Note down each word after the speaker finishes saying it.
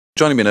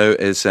Joining me now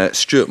is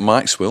Stewart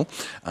Maxwell,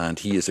 and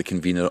he is the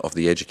convener of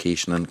the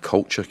Education and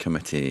Culture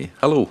Committee.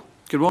 Hello.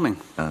 Good morning.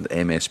 And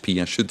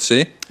MSP, I should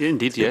say. Yeah,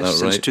 indeed, yes,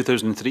 since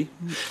 2003.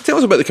 Tell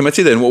us about the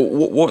committee then.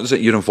 What is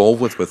it you're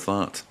involved with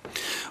that?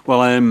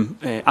 Well,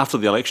 after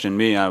the election in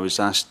May, I was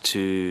asked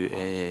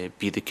to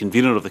be the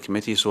convener of the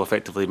committee, so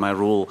effectively my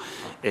role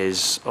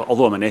is,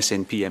 although I'm an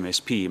SNP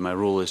MSP, my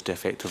role is to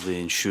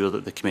effectively ensure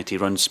that the committee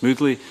runs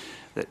smoothly,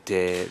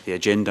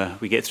 that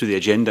we get through the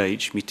agenda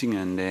each meeting,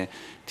 and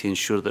to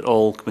ensure that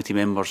all committee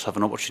members have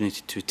an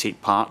opportunity to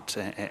take part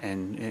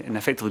and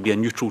effectively be a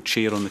neutral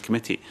chair on the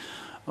committee,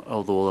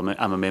 although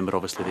I'm a member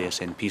obviously of the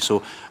SNP.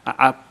 So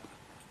I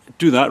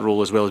do that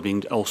role as well as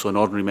being also an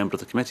ordinary member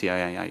of the committee.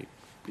 I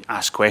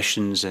ask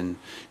questions and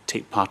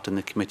take part in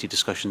the committee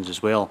discussions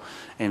as well.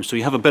 So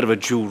you have a bit of a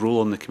dual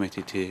role on the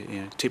committee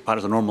to take part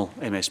as a normal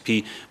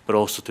MSP, but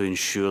also to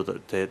ensure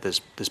that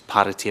there's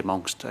parity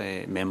amongst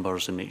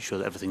members and make sure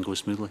that everything goes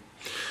smoothly.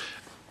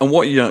 And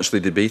what are you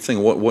actually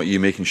debating? What are you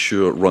making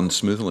sure runs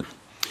smoothly?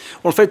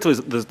 Well, effectively,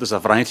 there's a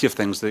variety of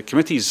things. The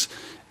committees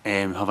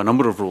have a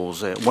number of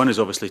roles. One is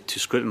obviously to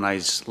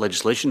scrutinise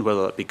legislation,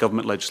 whether that be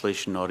government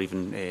legislation or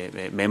even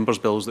members'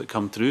 bills that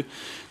come through.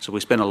 So we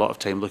spend a lot of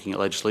time looking at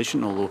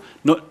legislation, although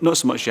not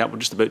so much yet. We're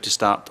just about to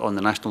start on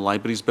the National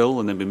Libraries Bill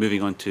and then be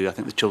moving on to, I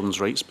think, the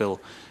Children's Rights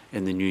Bill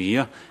in the new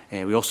year.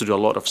 We also do a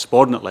lot of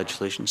subordinate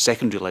legislation,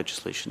 secondary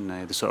legislation,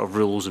 the sort of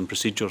rules and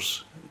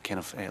procedures kind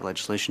of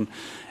legislation.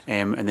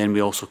 And then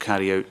we also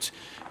carry out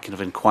kind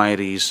of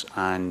inquiries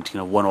and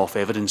one-off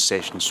evidence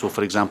sessions. So,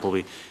 for example,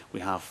 we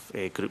have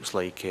groups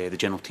like the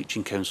General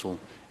Teaching Council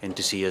in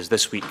to see us.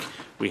 This week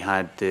we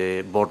had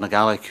the Board of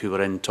Gaelic who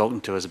were in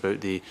talking to us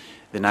about the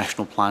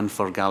national plan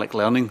for Gaelic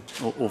learning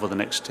over the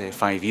next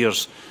 5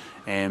 years.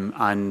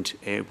 And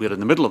we're in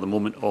the middle at the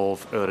moment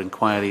of our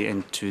inquiry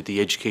into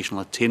the educational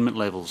attainment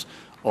levels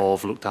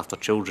of looked after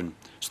children.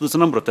 So there's a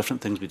number of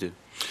different things we do.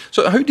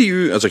 So how do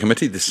you, as a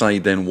committee,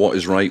 decide then what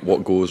is right,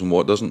 what goes and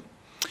what doesn't?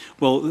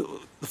 Well,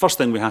 the first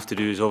thing we have to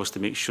do is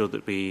obviously make sure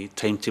that we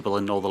timetable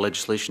in all the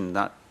legislation.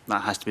 That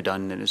has to be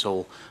done, and it's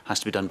all has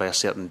to be done by a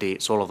certain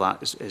date. So all of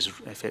that is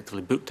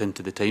effectively booked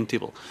into the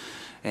timetable.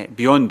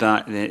 Beyond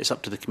that, it's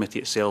up to the committee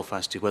itself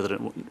as to whether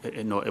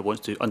it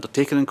wants to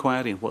undertake an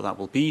inquiry and what that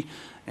will be.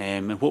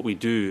 And what we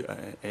do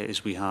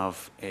is we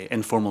have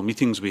informal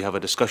meetings. We have a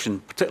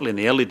discussion, particularly in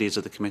the early days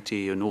of the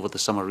committee and over the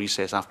summer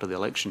recess after the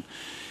election.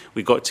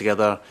 We got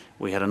together,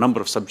 we had a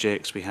number of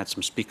subjects, we had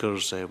some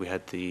speakers, we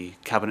had the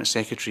cabinet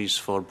secretaries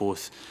for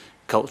both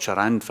culture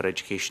and for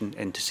education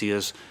in to see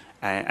us.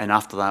 And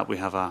after that, we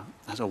have a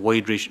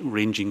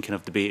wide-ranging kind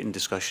of debate and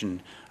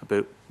discussion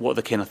about what are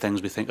the kind of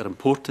things we think are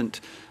important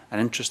and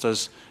interest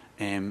us,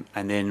 and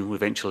then we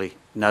eventually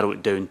narrow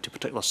it down to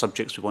particular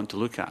subjects we want to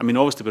look at. I mean,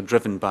 obviously we're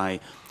driven by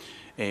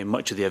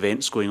much of the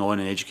events going on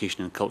in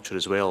education and culture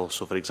as well.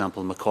 So, for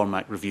example,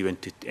 McCormack review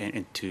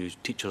into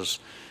teachers'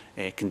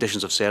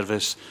 conditions of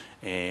service,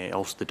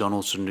 also the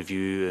Donaldson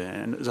review,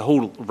 and there's a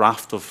whole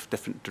raft of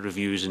different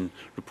reviews and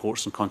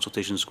reports and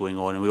consultations going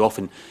on, and we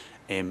often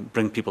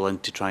bring people in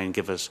to try and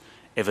give us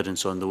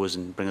evidence on those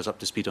and bring us up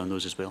to speed on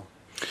those as well.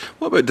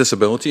 What about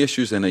disability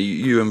issues then? Are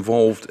you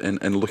involved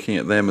in looking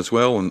at them as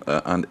well,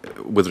 and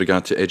with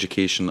regard to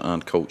education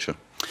and culture?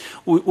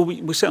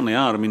 We certainly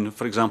are. I mean,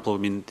 for example,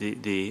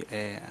 the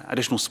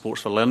Additional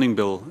Supports for Learning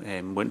Bill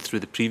went through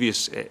the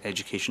previous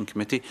Education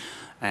Committee,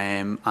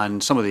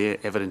 and some of the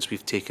evidence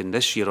we've taken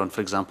this year on,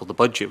 for example, the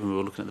budget, when we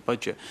were looking at the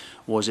budget,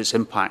 was its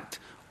impact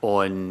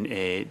on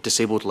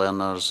disabled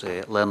learners,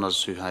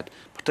 learners who had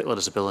particular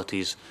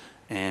disabilities,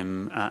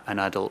 and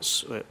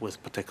adults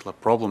with particular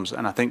problems.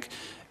 And I think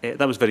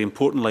that was a very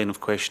important line of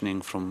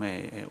questioning from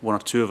one or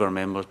two of our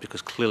members,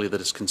 because clearly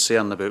there is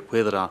concern about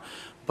where there are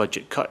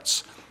budget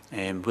cuts,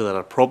 where there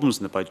are problems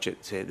in the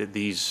budget, that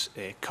these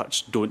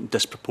cuts don't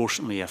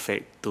disproportionately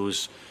affect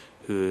those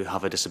who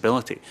have a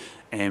disability.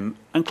 And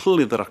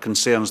clearly there are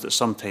concerns that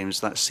sometimes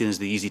that's seen as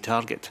the easy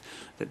target,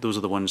 that those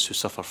are the ones who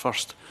suffer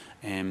first.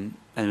 And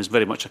it was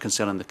very much a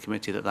concern in the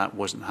committee that that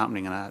wasn't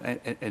happening.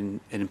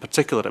 And in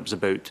particular, it was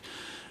about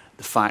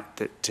the fact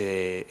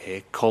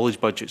that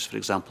college budgets, for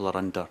example, are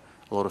under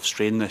a lot of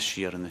strain this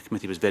year, and the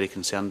committee was very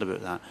concerned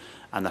about that.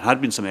 And there had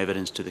been some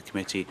evidence to the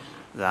committee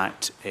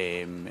that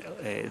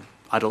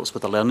adults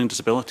with a learning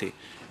disability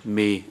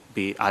may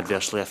be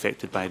adversely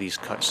affected by these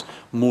cuts,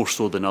 more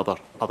so than other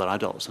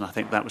adults. And I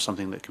think that was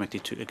something that the committee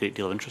took a great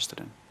deal of interest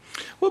in.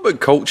 What about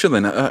culture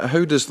then?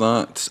 How does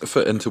that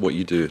fit into what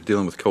you do,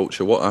 dealing with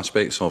culture? What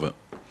aspects of it?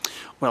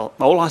 Well,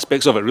 all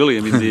aspects of it, really.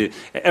 I mean,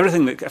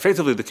 everything that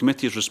effectively the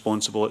committee is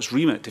responsible, its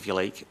remit, if you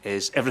like,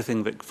 is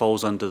everything that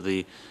falls under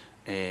the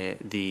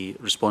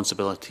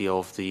responsibility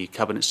of the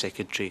Cabinet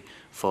Secretary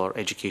for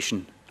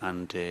Education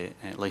and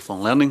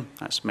Lifelong Learning.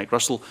 That's Mike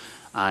Russell.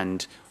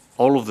 And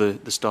all of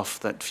the stuff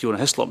that Fiona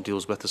Hislop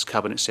deals with as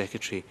Cabinet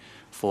Secretary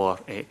for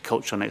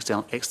culture and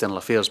external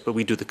affairs, but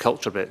we do the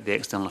culture bit. The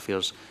external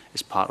affairs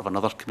is part of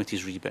another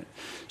committee's remit.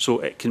 So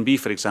it can be,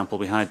 for example,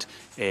 we had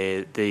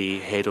the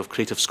head of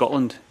Creative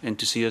Scotland in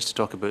to see us to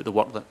talk about the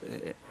work that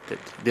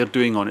they're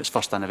doing on its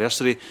first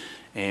anniversary.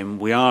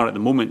 We are at the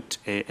moment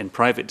in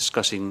private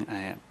discussing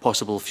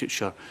possible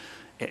future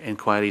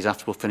inquiries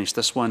after we've finished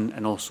this one,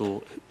 and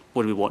also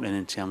what do we want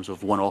in terms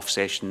of one-off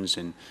sessions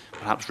and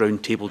perhaps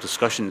round-table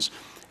discussions.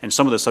 And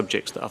some of the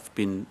subjects that have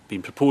been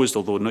proposed,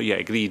 although not yet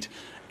agreed,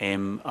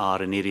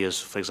 are in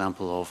areas, for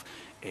example, of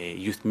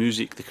youth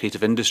music, the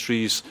creative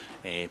industries,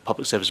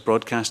 public service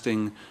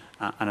broadcasting,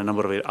 and a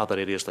number of other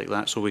areas like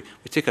that. So we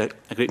take a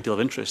great deal of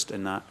interest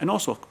in that. And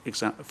also,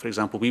 for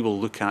example, we will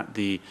look at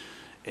the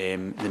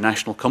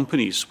national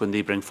companies when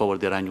they bring forward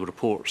their annual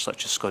reports,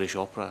 such as Scottish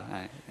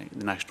Opera,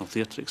 the National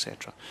Theatre,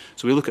 etc.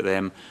 So we look at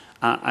them,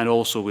 and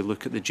also we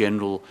look at the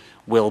general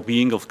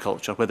well-being of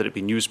culture, whether it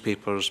be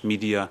newspapers,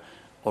 media,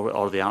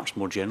 or the arts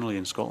more generally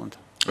in Scotland.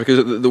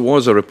 Because there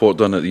was a report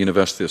done at the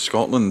University of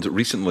Scotland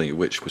recently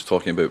which was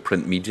talking about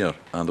print media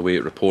and the way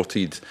it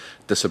reported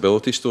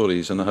disability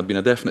stories, and there had been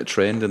a definite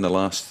trend in the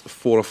last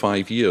 4 or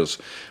 5 years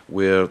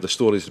where the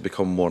stories had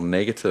become more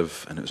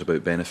negative, and it was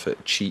about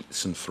benefit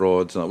cheats and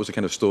frauds, and that was the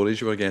kind of stories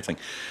you were getting.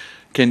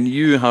 Can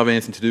you have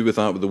anything to do with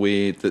that, with the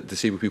way that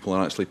disabled people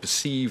are actually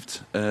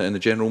perceived in the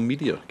general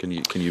media? Can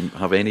you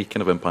have any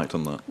kind of impact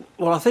on that?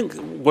 Well, I think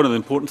one of the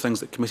important things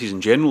that committees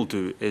in general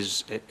do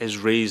is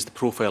raise the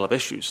profile of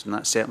issues, and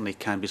that certainly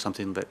can be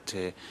something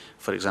that,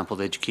 for example,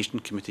 the Education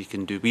Committee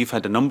can do. We've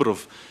had a number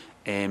of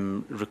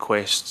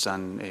requests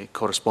and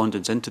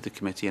correspondence into the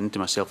committee and into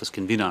myself as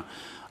convener,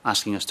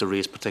 asking us to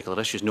raise particular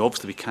issues. Now,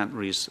 obviously, we can't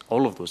raise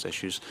all of those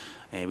issues.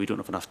 We don't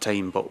have enough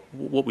time, but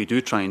what we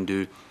do try and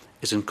do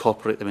is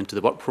incorporate them into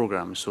the work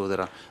programme. So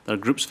there are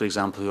groups, for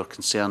example, who are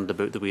concerned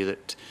about the way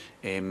that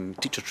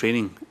teacher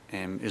training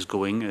is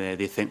going.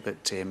 They think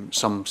that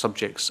some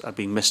subjects are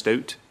being missed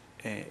out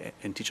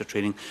in teacher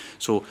training.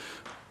 So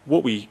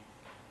what we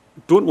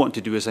don't want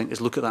to do is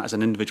look at that as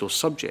an individual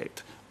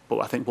subject, but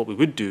I think what we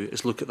would do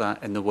is look at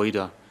that in the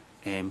wider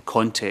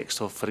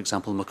context of, for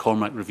example, the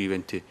McCormack Review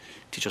into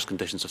teachers'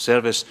 conditions of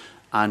service,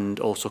 and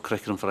also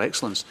Curriculum for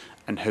Excellence,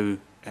 and how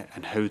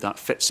that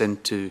fits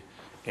into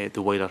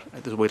the wider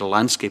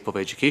landscape of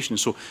education.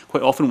 So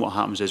quite often what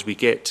happens is we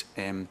get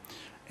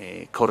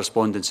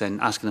correspondence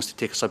in asking us to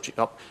take a subject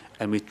up,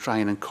 and we try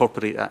and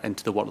incorporate that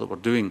into the work that we're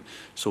doing.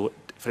 So,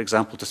 for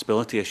example,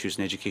 disability issues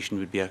in education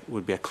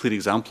would be a clear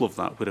example of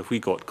that, where if we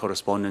got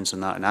correspondence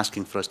on that and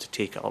asking for us to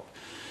take it up,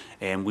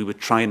 we would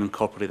try and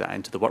incorporate that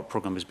into the work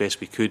programme as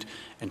best we could,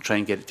 and try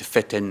and get it to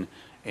fit in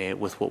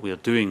with what we are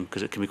doing,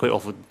 because it can be quite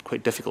often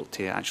quite difficult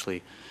to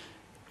actually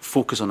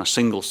focus on a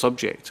single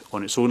subject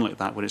on its own like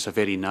that when it's a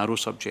very narrow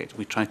subject.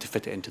 We try to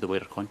fit it into the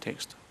wider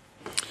context.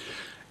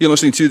 You're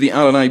listening to the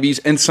RNIB's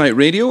Insight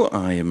Radio.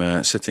 I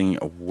am sitting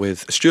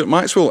with Stewart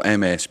Maxwell,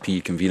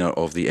 MSP, convener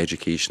of the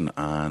Education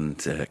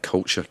and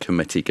Culture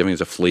Committee, giving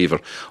us a flavour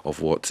of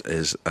what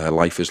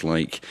life is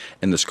like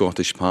in the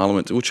Scottish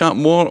Parliament. We'll chat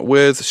more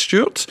with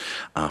Stewart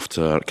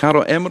after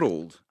Cara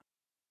Emerald.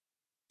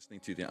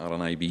 To the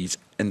RNIB's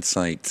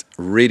Insight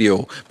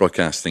Radio,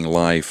 broadcasting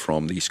live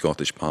from the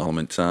Scottish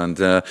Parliament. And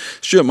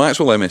Stewart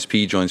Maxwell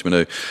MSP joins me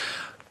now.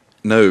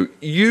 Now,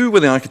 you were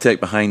the architect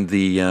behind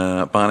the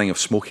banning of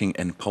smoking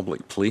in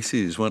public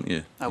places, weren't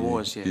you? I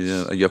was, yes.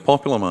 Yeah. Are you a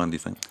popular man, do you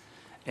think?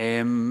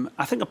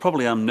 I think I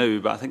probably am now,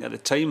 but I think at the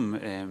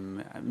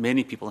time,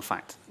 many people, in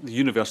fact, the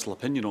universal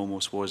opinion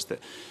almost was that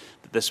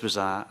this was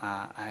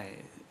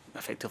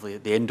effectively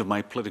at the end of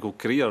my political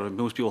career.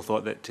 Most people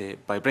thought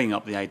that by bringing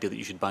up the idea that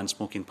you should ban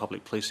smoking in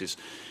public places,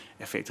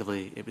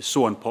 effectively it was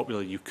so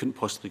unpopular you couldn't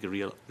possibly get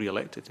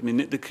re-elected. I mean,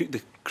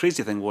 the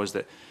crazy thing was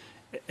that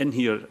in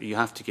here you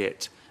have to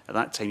get, at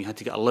that time you had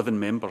to get 11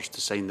 members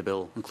to sign the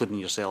bill, including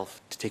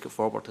yourself, to take it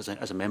forward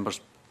as a member's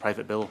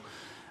private bill.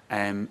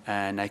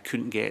 And I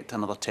couldn't get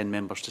another 10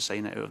 members to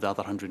sign it out of the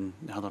other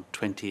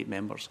 128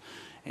 members.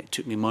 It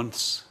took me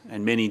months,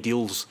 and many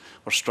deals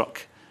were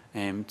struck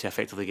to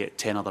effectively get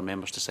 10 other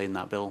members to sign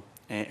that bill.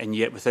 And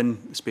yet within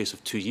the space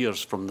of 2 years,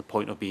 from the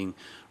point of being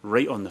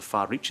right on the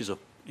far reaches of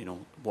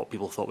what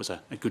people thought was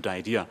a good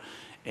idea,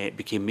 it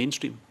became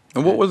mainstream.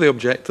 And what were the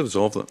objectives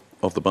of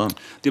the ban?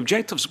 The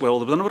objectives, well,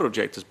 there were a number of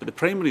objectives, but the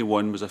primary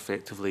one was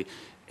effectively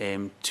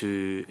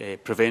to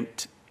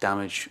prevent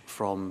damage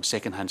from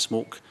second-hand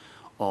smoke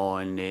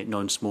on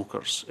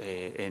non-smokers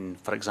in,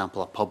 for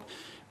example, a pub,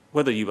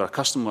 whether you were a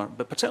customer,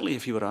 but particularly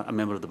if you were a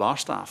member of the bar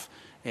staff.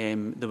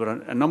 There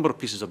were a number of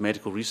pieces of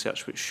medical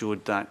research which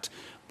showed that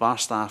bar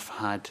staff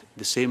had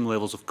the same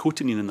levels of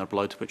cotinine in their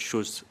blood, which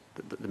shows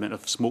the amount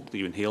of smoke that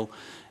you inhale,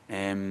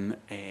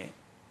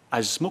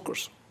 as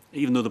smokers,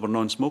 even though they were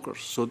non-smokers.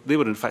 So they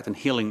were in fact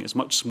inhaling as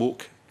much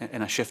smoke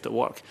in a shift at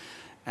work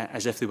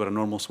as if they were a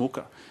normal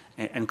smoker.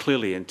 And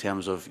clearly, in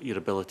terms of your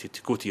ability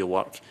to go to your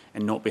work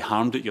and not be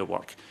harmed at your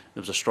work,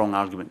 there was a strong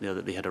argument there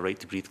that they had a right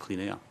to breathe clean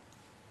air.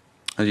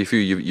 And you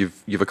feel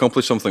you've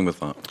accomplished something with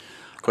that?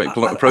 quite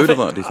proud of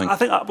that, do you think?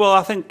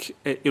 I think,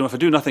 if I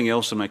do nothing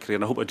else in my career,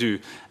 and I hope I do,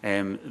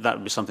 that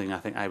would be something I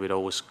think I would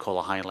always call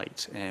a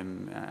highlight.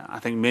 I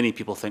think many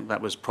people think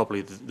that was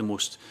probably the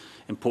most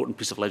important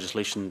piece of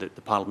legislation that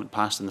the Parliament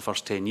passed in the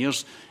first 10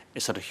 years.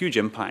 It's had a huge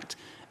impact.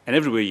 And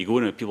everywhere you go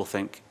now, people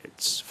think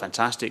it's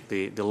fantastic.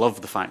 They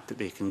love the fact that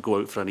they can go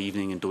out for an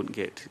evening and don't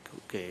get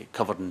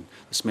covered in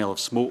the smell of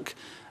smoke.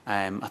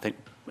 I think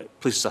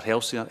places are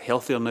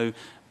healthier now.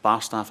 Bar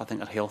staff, I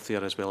think, are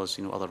healthier, as well as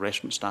other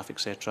restaurant staff,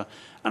 etc.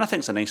 And I think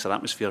it's a nicer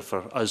atmosphere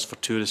for us, for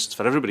tourists,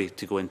 for everybody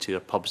to go into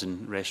your pubs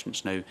and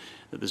restaurants now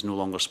that there's no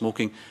longer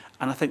smoking.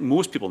 And I think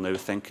most people now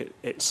think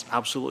it's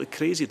absolutely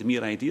crazy, the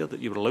mere idea that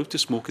you were allowed to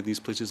smoke in these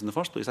places in the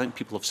first place. I think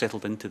people have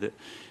settled into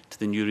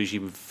the new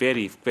regime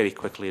very, very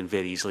quickly and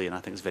very easily, and I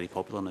think it's very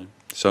popular now.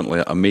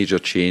 Certainly a major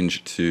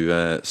change to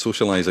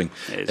socialising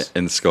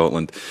in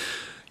Scotland.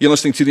 You're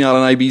listening to the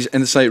RNIB's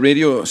Insight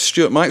Radio.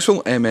 Stewart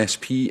Maxwell,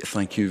 MSP,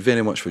 thank you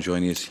very much for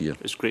joining us here.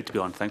 It's great to be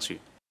on. Thanks you.